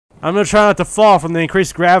I'm gonna try not to fall from the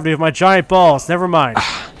increased gravity of my giant balls. Never mind.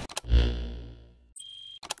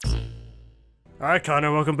 Alright,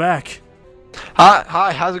 Connor, welcome back.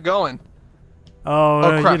 Hi, how's it going?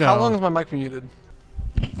 Oh, Crap, you know. how long is my mic muted?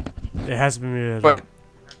 It hasn't been muted. Wait.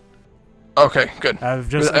 Okay, good. I'm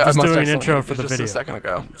just doing an intro for the video. Just a second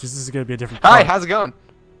ago. This is gonna be a different Hi, part. how's it going?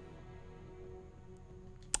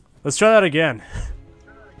 Let's try that again.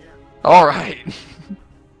 Alright.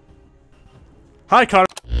 Hi, Connor.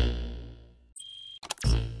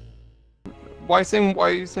 Why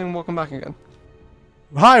are you saying welcome back again?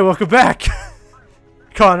 Hi, welcome back.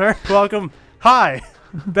 Connor, welcome. Hi,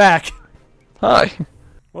 back. Hi.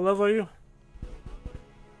 What level are you?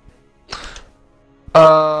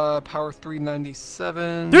 Power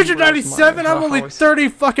 397. Dude, you're 97? I'm only 30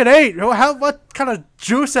 fucking 8. What kind of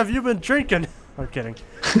juice have you been drinking? I'm kidding.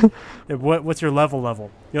 What's your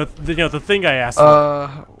level? You know the thing I asked for.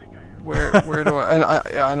 Where do I? And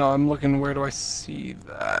I know I'm looking. Where do I see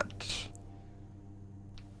that?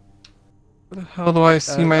 Where the hell do I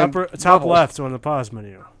see my top left on the pause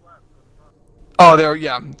menu? Oh, there.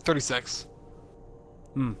 Yeah, 36.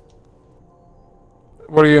 Hmm.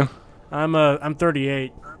 What are you? I'm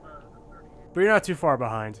 38. But you're not too far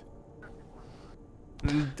behind.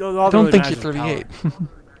 I don't think you're 38.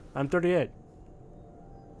 I'm 38.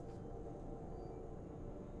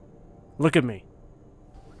 Look at me.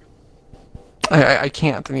 I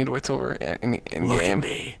can't. I need to wait till we're in game. Look at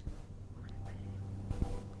me.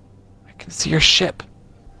 I can see your ship.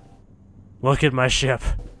 Look at my ship.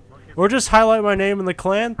 Or just highlight my name in the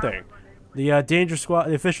clan thing. The Danger Squad,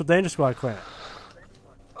 the official Danger Squad clan.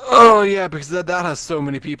 Oh yeah, because that has so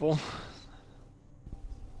many people.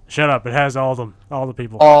 Shut up! It has all the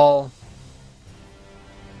people. All.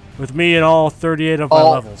 With me and all 38 of my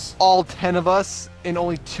levels. All 10 of us, and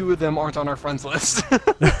only 2 of them aren't on our friends list.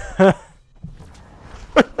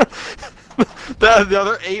 The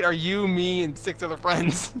other 8 are you, me, and 6 other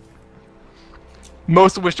friends.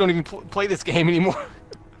 Most of which don't even play this game anymore.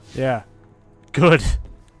 Yeah. Good.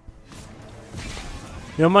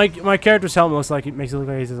 You know, my character's helmet looks like makes it look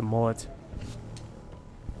like he has a mullet.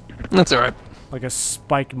 That's alright. Like a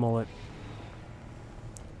spiked mullet.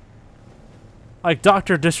 Like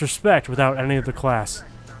Dr. Disrespect without any of the class.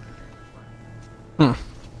 Hmm.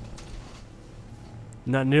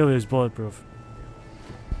 Not nearly as bulletproof.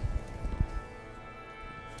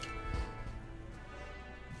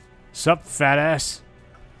 Sup, fat ass?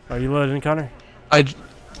 Are you loaded in, Connor? I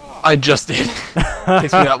just did.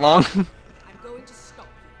 Takes me that long. I'm going to stop.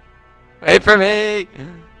 Wait for me!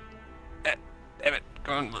 Damn it.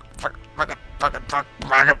 Go on. Fuck.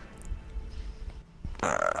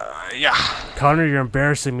 Yeah. Connor, you're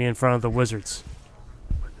embarrassing me in front of the wizards.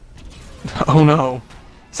 Oh no.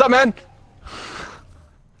 Sup, man?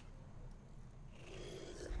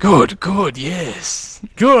 Good, yes.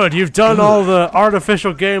 Good, you've done all the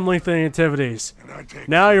artificial game lengthening activities.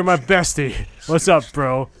 Now you're my bestie. What's up,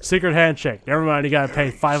 bro? Secret handshake. Never mind, you gotta pay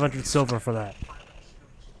 500 silver for that.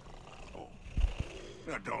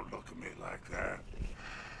 Now don't look at me like that.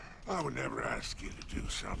 I would never ask you to do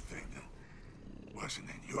something that wasn't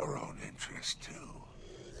in your own interest, too.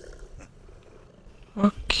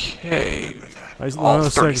 Okay. All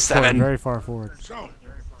 37. Very far forward. So,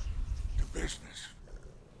 to business.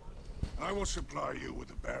 I will supply you with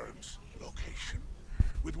the Baron's location,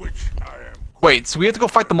 with which I am... Wait, so we have to go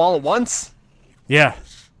fight them all at once? Yeah,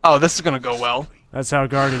 Oh, this is gonna go well. that's how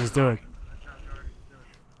Guardians do it.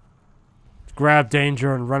 Grab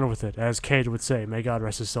danger and run with it, as Cade would say. May God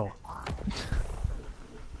rest his soul.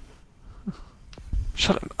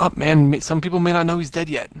 Shut up, man. Some people may not know he's dead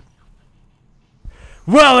yet.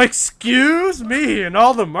 Well, excuse me and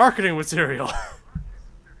all the marketing material.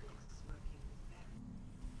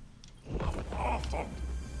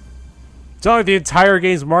 It's not like the entire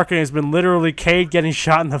game's marketing has been literally Cade getting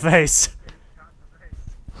shot in the face.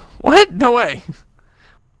 What? No way.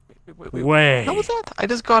 Wait. Way. How was that? I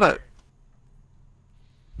just got a...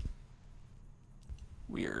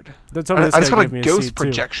 Weird. I just got a ghost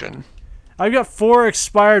projection. I've got 4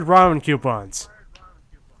 expired ramen coupons.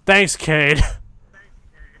 Thanks, Cade.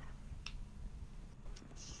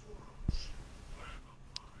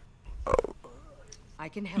 I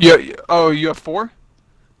can help. Yeah. Oh, you have 4?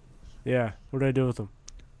 Yeah, what do I do with them?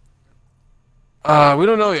 We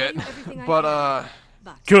don't know yet. But,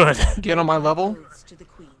 Good. get on my level. To the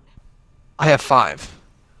queen. I have 5.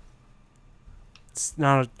 It's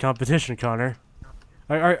not a competition, Connor.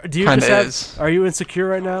 Do you Kinda just is. Are you insecure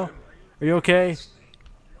right now? Are you okay?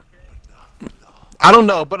 I don't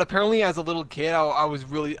know, but apparently as a little kid, I was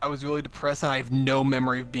really depressed, and I have no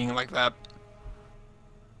memory of being like that.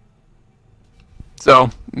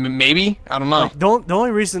 So maybe I don't know. Like, the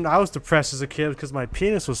only reason I was depressed as a kid was because my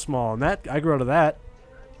penis was small, and that I grew out of that.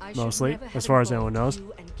 Mostly, as far as anyone knows.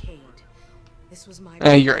 This was my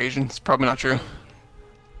You're Asian. It's probably not true.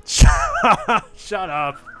 Shut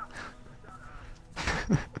up.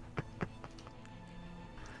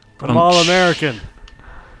 I'm all American.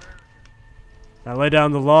 I lay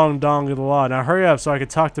down the long dong of the law. Now hurry up so I can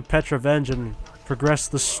talk to Petra Venge and progress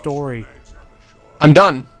the story. I'm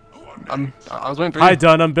done. I was waiting for you. Hi,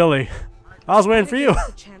 Dunn. I'm Billy. I was waiting for you.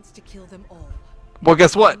 Well,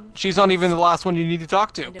 guess what? She's not even the last one you need to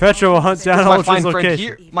talk to. Petra will hunt down Aldrin's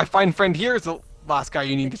location. My fine friend here is the last guy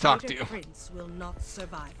you need to talk to. Prince will not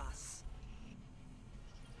survive us.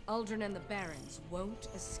 Aldrin and the Barons won't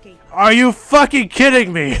escape us. Are you fucking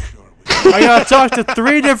kidding me? I gotta talk to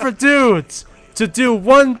 3 different dudes to do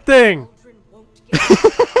one thing.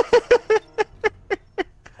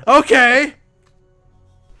 Okay.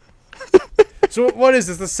 So what is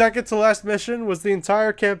this? The second to last mission? Was the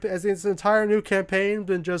entire has this entire new campaign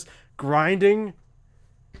been just grinding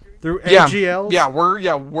through AGLs? Yeah,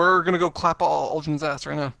 we're gonna go clap Aldrin's ass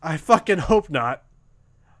right now. I fucking hope not.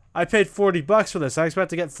 I paid $40 for this. I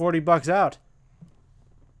expect to get $40 out.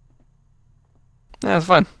 Yeah, it's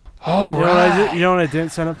fine. You know what I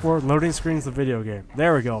didn't sign up for? Loading screens, the video game.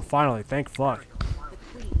 There we go. Finally, thank fuck.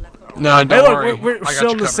 No, don't hey, look, worry. we're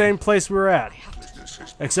still in the same place we were at,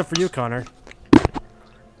 except for you, Connor.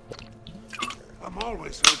 I'm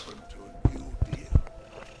always open to a new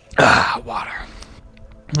deal. Water.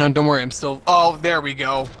 No, don't worry. I'm still. Oh, there we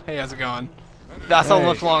go. Hey, how's it going? That's how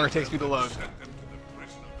much longer it takes me to load.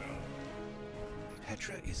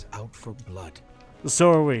 Petra is out for blood.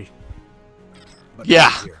 So are we. But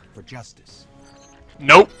yeah. We're here for justice.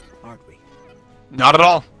 Nope. Aren't we? Not at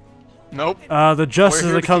all. Nope. The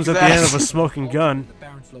justice that comes at the end of a smoking gun. The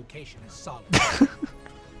Baron's location is solid.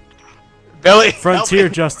 Billy. Frontier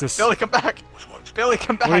justice. Billy, come back. Billy,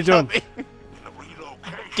 come back. What are you doing?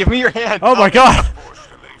 Give me your hand. Oh my god!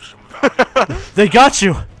 They got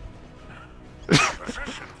you.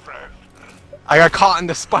 I got caught in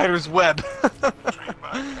the spider's web.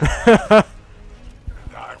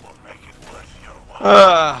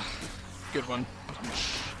 Good one.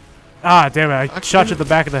 Ah, damn it! I shot you at the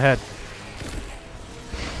back of the head.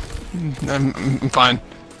 I'm fine.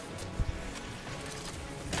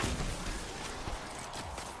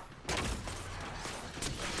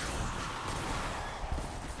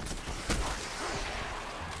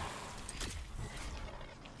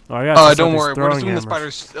 Oh, I got don't worry. We're just doing the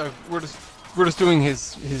spiders. We're just doing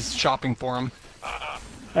his shopping for him.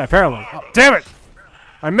 Yeah, apparently. Oh, damn it!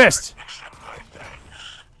 I missed.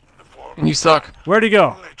 And you suck. Where'd he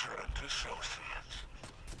go?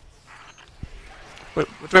 Wait,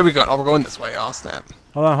 which way we going? Oh, we're going this way. Oh, snap.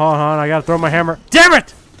 Hold on. I gotta throw my hammer. Damn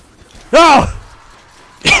it! No!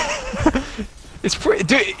 It's pretty.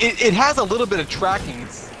 Dude, it has a little bit of tracking.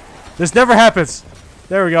 This never happens.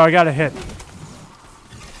 There we go. I got a hit.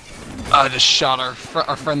 I just shot our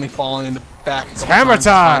friendly fallen in the back. It's hammer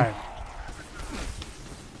time!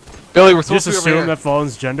 Billy, we're supposed Just to be over assume here. that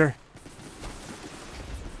Fallen's gender.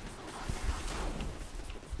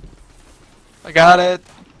 I got it.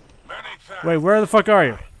 Wait, where the fuck are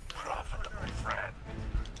you?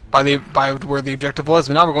 By where the objective was,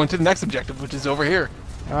 but now we're going to the next objective, which is over here.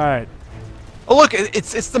 Alright. Oh look,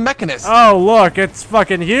 it's the Mechanist. Oh look, it's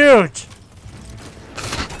fucking huge!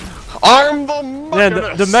 Arm the Mechanist!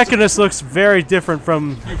 Yeah, the Mechanist looks very different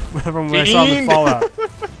from when I saw him in Fallout.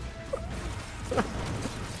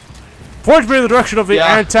 Point me in the direction of the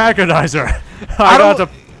antagonizer. I'm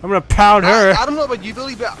gonna pound her. I don't know about you,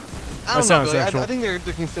 Billy, but I don't know, Billy. I think there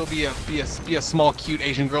can still be a small, cute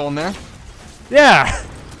Asian girl in there. Yeah.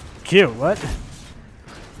 Cute. What?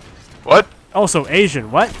 What? Also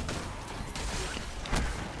Asian. What?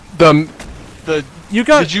 You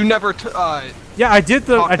got? Did you never? Yeah, I did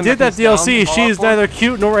that DLC. She is neither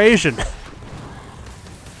cute nor Asian.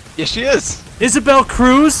 Yes, she is. Isabel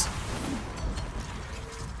Cruz.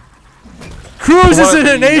 Cruz isn't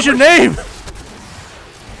an Asian name.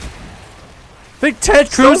 Think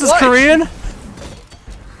Ted Cruz is Korean?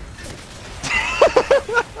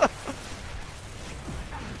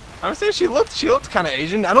 I would say she looked kind of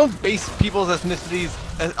Asian. I don't base people's ethnicities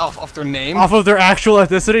off their name. Off of their actual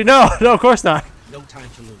ethnicity? No, of course not. No time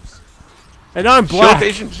to lose. And I'm black.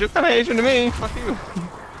 She looked kind of Asian to me. Fuck you.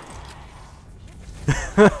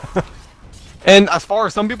 And as far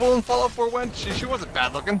as some people in Fallout 4 went, she wasn't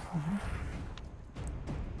bad looking.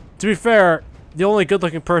 To be fair, the only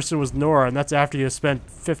good-looking person was Nora, and that's after you spent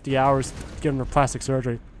 50 hours giving her plastic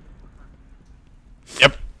surgery.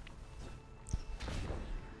 Yep.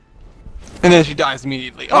 And then she dies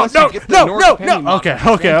immediately. Oh, Unless you get the North no! Companion mod, Okay, which is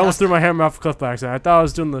okay, I almost fantastic. threw my hammer off a cliff by accident. I thought I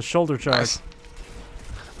was doing the shoulder charge. Nice.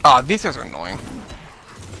 Ah, these guys are annoying.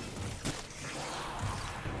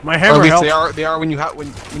 My Or hammer at least helped. they are when you have when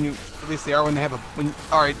you at least they are when they have a when.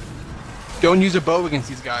 All right, don't use a bow against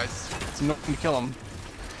these guys. It's not gonna kill them.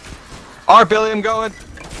 All right, Billy, I'm going.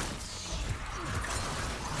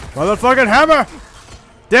 Motherfucking hammer!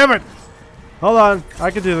 Damn it! Hold on, I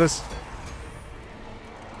can do this.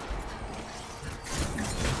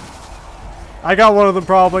 I got one of them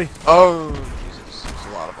probably. Oh, Jesus, there's a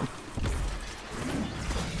lot of them.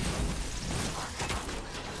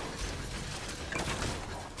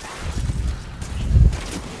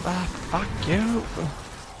 Ah, fuck you.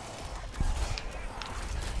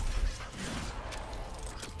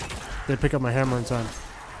 They pick up my hammer in time.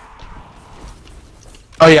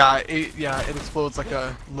 Oh yeah, it explodes like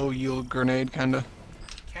a low yield grenade, kinda.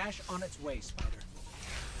 Cash on its way, Spider.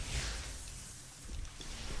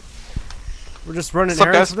 We're just running What's up,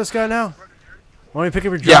 errands guys? for this guy now? Want me to pick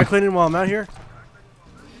up your dry Yeah. cleaning while I'm out here?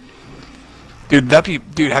 Dude,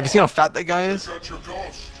 dude, have you seen how fat that guy is? Got your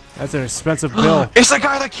ghost. That's an expensive bill. It's the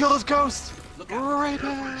guy that killed his ghost! Right Shot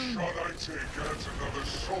on. I take adds another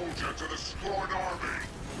soldier to the Scorn army.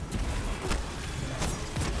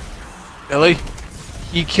 Billy,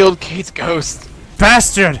 he killed Kate's ghost.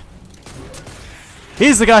 Bastard!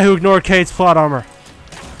 He's the guy who ignored Kate's plot armor.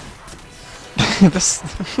 This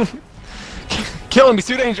kill him, he's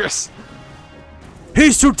too dangerous.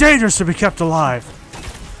 He's too dangerous to be kept alive.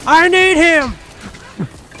 I need him!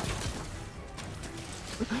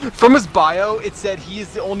 From his bio, it said he is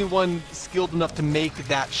the only one skilled enough to make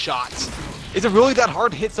that shot. Is it really that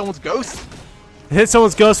hard to hit someone's ghost? Hit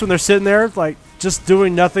someone's ghost when they're sitting there, like, just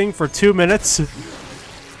doing nothing for 2 minutes.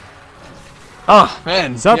 Oh,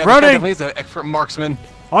 man. Stop yeah, running! He's an expert marksman.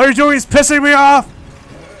 All you're doing is pissing me off!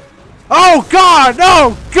 Oh god!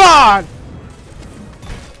 Oh god!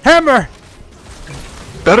 Hammer!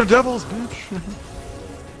 Better devils, bitch.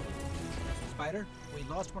 Spider, we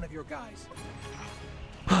lost one of your guys.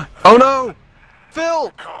 Oh no!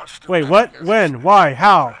 Phil! Wait, what? When? Why?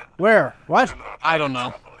 How? Where? What? I don't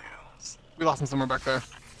know. We lost him somewhere back there.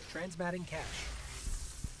 Transmatting cash.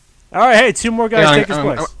 Alright, hey, 2 more guys Yeah, take his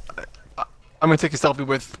place. I'm gonna take a selfie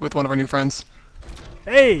with one of our new friends.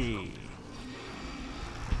 Hey!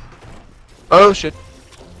 Oh shit.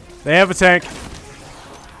 They have a tank.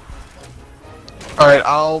 Alright,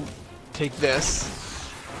 I'll take this.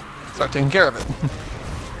 Start taking care of it.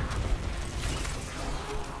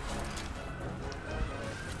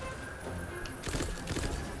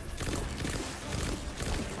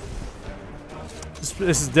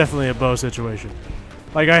 This is definitely a bow situation.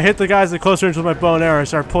 Like, I hit the guys at close range with my bow and arrow, I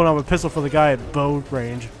start pulling out my pistol for the guy at bow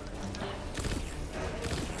range.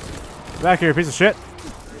 Back here, piece of shit.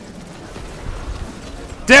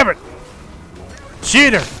 Damn it!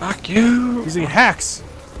 Cheater! Fuck you! Using hacks.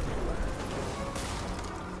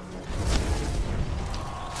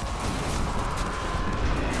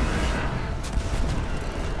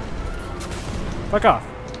 Fuck off.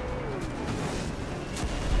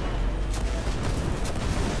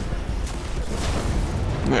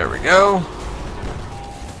 There we go.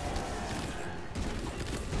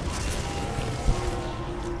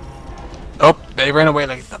 Oh, they ran away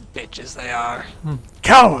like the bitches they are.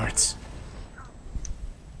 Cowards!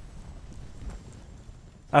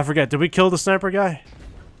 I forget, did we kill the sniper guy?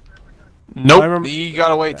 Nope, I remember- he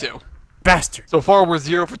got away too. Bastard! So far, we're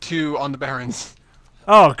 0 for 2 on the Barons.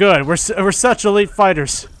 Oh, good. We're such elite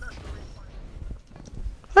fighters.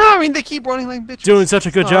 I mean, they keep running like bitches. Doing such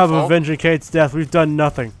a good It's not our job of fault. avenging Kate's death. We've done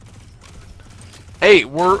nothing. Hey,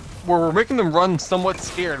 we're making them run somewhat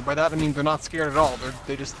scared. By that I mean they're not scared at all.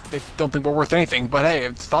 They don't think we're worth anything. But hey,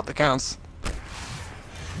 it's thought that counts.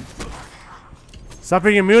 Stop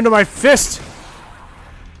being immune to my fist!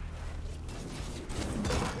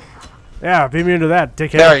 Yeah, be immune to that,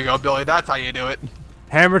 dickhead. There you go, Billy. That's how you do it.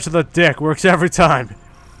 Hammer to the dick. Works every time.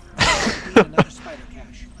 Another spider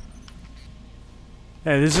cache.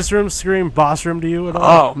 Hey, does this room scream boss room to you at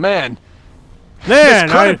all? Oh man. Man,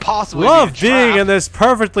 this couldn't I possibly love be a being trap. in this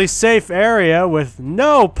perfectly safe area with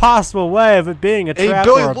no possible way of it being a Hey, trap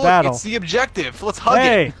Billy, or a look, battle. it's the objective. Let's hug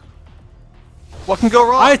Hey, it. What can go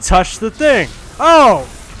wrong? I touched the thing. Oh,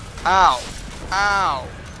 Ow. Ow.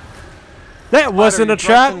 that wasn't Spider, a your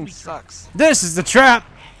trap. drug sucks. This is the trap.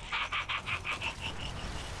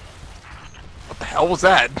 What the hell was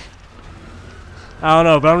that? I don't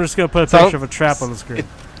know, but I'm just gonna put a So- picture of a trap on the screen.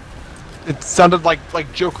 It sounded like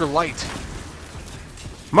Joker Light.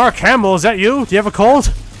 Mark Hamill, is that you? Do you have a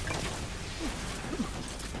cold?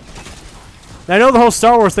 I know the whole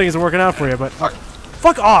Star Wars thing isn't working out for you, but Alright.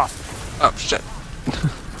 fuck off. Oh shit.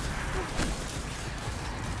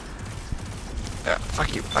 Yeah,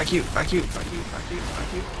 fuck you, fuck you, fuck you, fuck you, fuck you,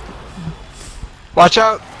 fuck you. Watch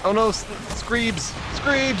out! Oh no, Screebs!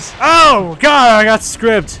 Screebs! Oh god, I got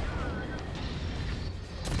scribbed.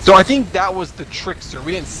 So I think that was the trickster.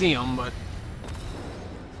 We didn't see him, but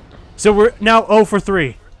So we're now 0 for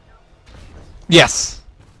 3. yes.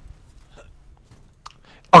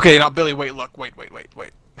 Okay, now Billy, wait, look, wait.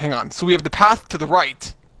 Hang on. So we have the path to the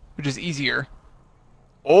right, which is easier,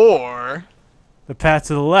 or The path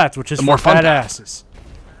to the left, which is The for more fun fat path. asses.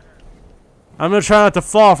 I'm gonna try not to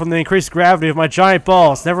fall from the increased gravity of my giant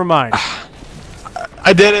balls. Never mind.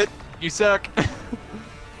 I did it. You suck.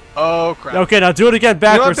 Oh crap. Okay, now do it again You know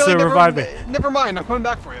what, backwards Billy, to revive me. Never mind. I'm coming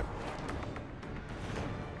back for you.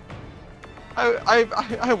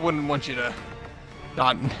 I wouldn't want you to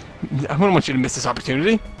not. I wouldn't want you to miss this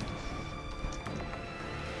opportunity.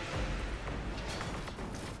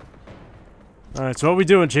 Alright, so what we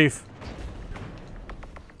doing, Chief?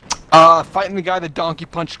 Fighting the guy that donkey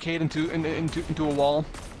punched Cade into a wall.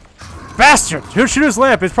 Bastard! Who shoot his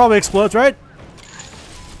lamp? It probably explodes, right?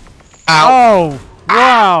 Ow! Oh!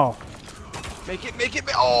 Wow! Make it!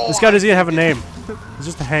 Oh! This guy doesn't even have a name. He's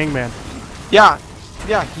just a hangman. Yeah,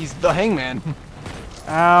 he's the hangman.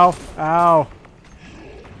 Ow! Ow!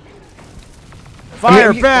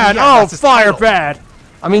 Fire bad! yeah, Oh, that's his fire title. bad!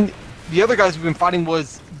 I mean, the other guys we've been fighting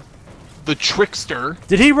was the trickster.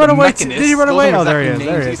 Did he run the away? Mechanist. Did he run Those away? aren't Oh, there he is.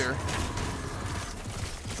 exactly There he names is. either.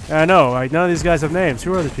 I know. None of these guys have names.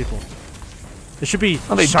 Who are these people? It should be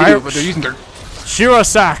Well, they do, but they're using their.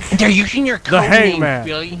 Shirosak. They're using their The code names, hangman.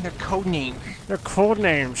 Billy. Their code names. They're code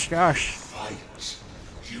names. Gosh. Fight.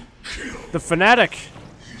 You kill. The fanatic.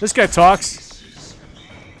 This guy talks.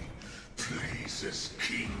 Pleases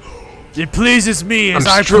King Old. It pleases me as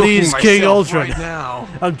I'm I stroking please King myself Uldren. right now.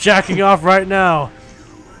 I'm jacking off right now.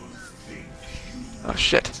 Oh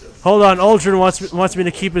shit. Hold on, Uldren wants me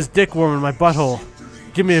to keep his dick warm in my butthole.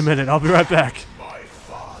 Give me a minute. I'll be right back. My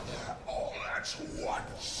father all at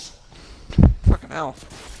once. Fucking hell.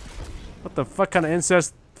 What the fuck kind of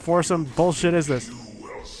incest foursome bullshit is this? You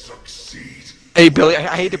will succeed. Hey Billy,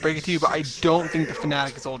 I hate to break it to you, but I don't think the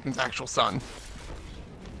fanatic is Uldren's actual son.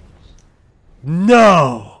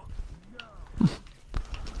 No.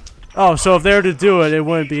 Oh, so if they were to do it, it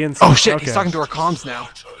wouldn't be incest. Oh shit, Okay. he's talking to our comms now.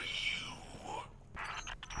 To you.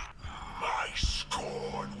 My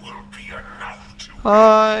scorn will be enough to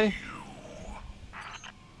Hi.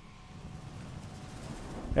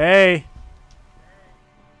 Hey.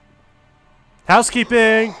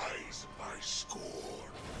 Housekeeping. rise my scorn.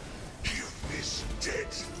 Give this dead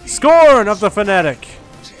thief Scorn of the fanatic.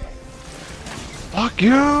 Fuck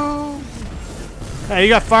you. Hey, you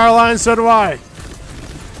got fire lines, so do I.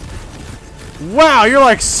 Wow, you're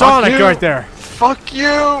like Sonic you. right there. Fuck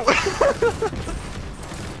you.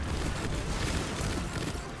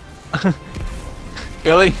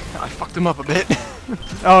 Billy, I fucked him up a bit.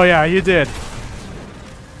 Oh yeah, you did.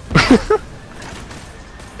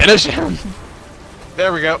 Finish him.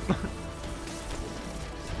 There we go.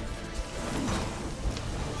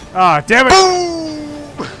 Ah, damn it.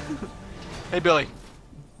 Boom! Hey Billy.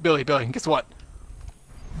 Billy, guess what?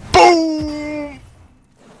 Boom!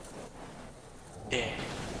 Yeah.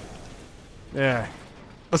 Yeah.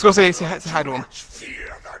 Let's go say hi to him.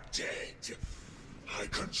 fear the dead. I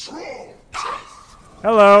control death.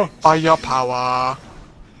 Hello. By your power.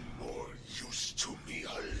 More used to me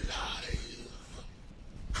alive.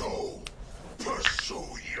 Go. Pursue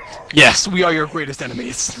your Yes, we are your greatest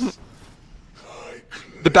enemies.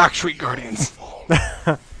 The Backstreet Guardians.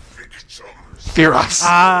 victims. Fear us.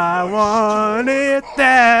 I want it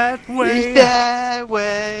that way. that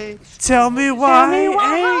way. Tell me why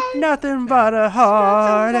ain't nothing but a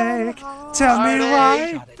heartache. Tell me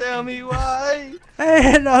why Tell me why.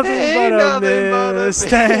 ain't nothing but a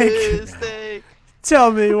mistake.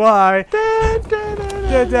 Tell me why. Da,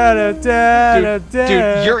 da, da, da, Dude,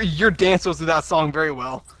 da. your dance goes to that song very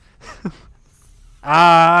well.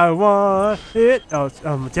 I want it. Oh,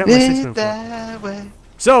 damn, my 6-minute floor. Way.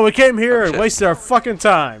 So we came here and shit. wasted our fucking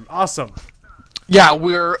time. Awesome. Yeah,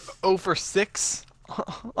 we're 0 for 6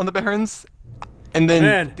 on the Barons, and then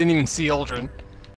Man. didn't even see Uldren.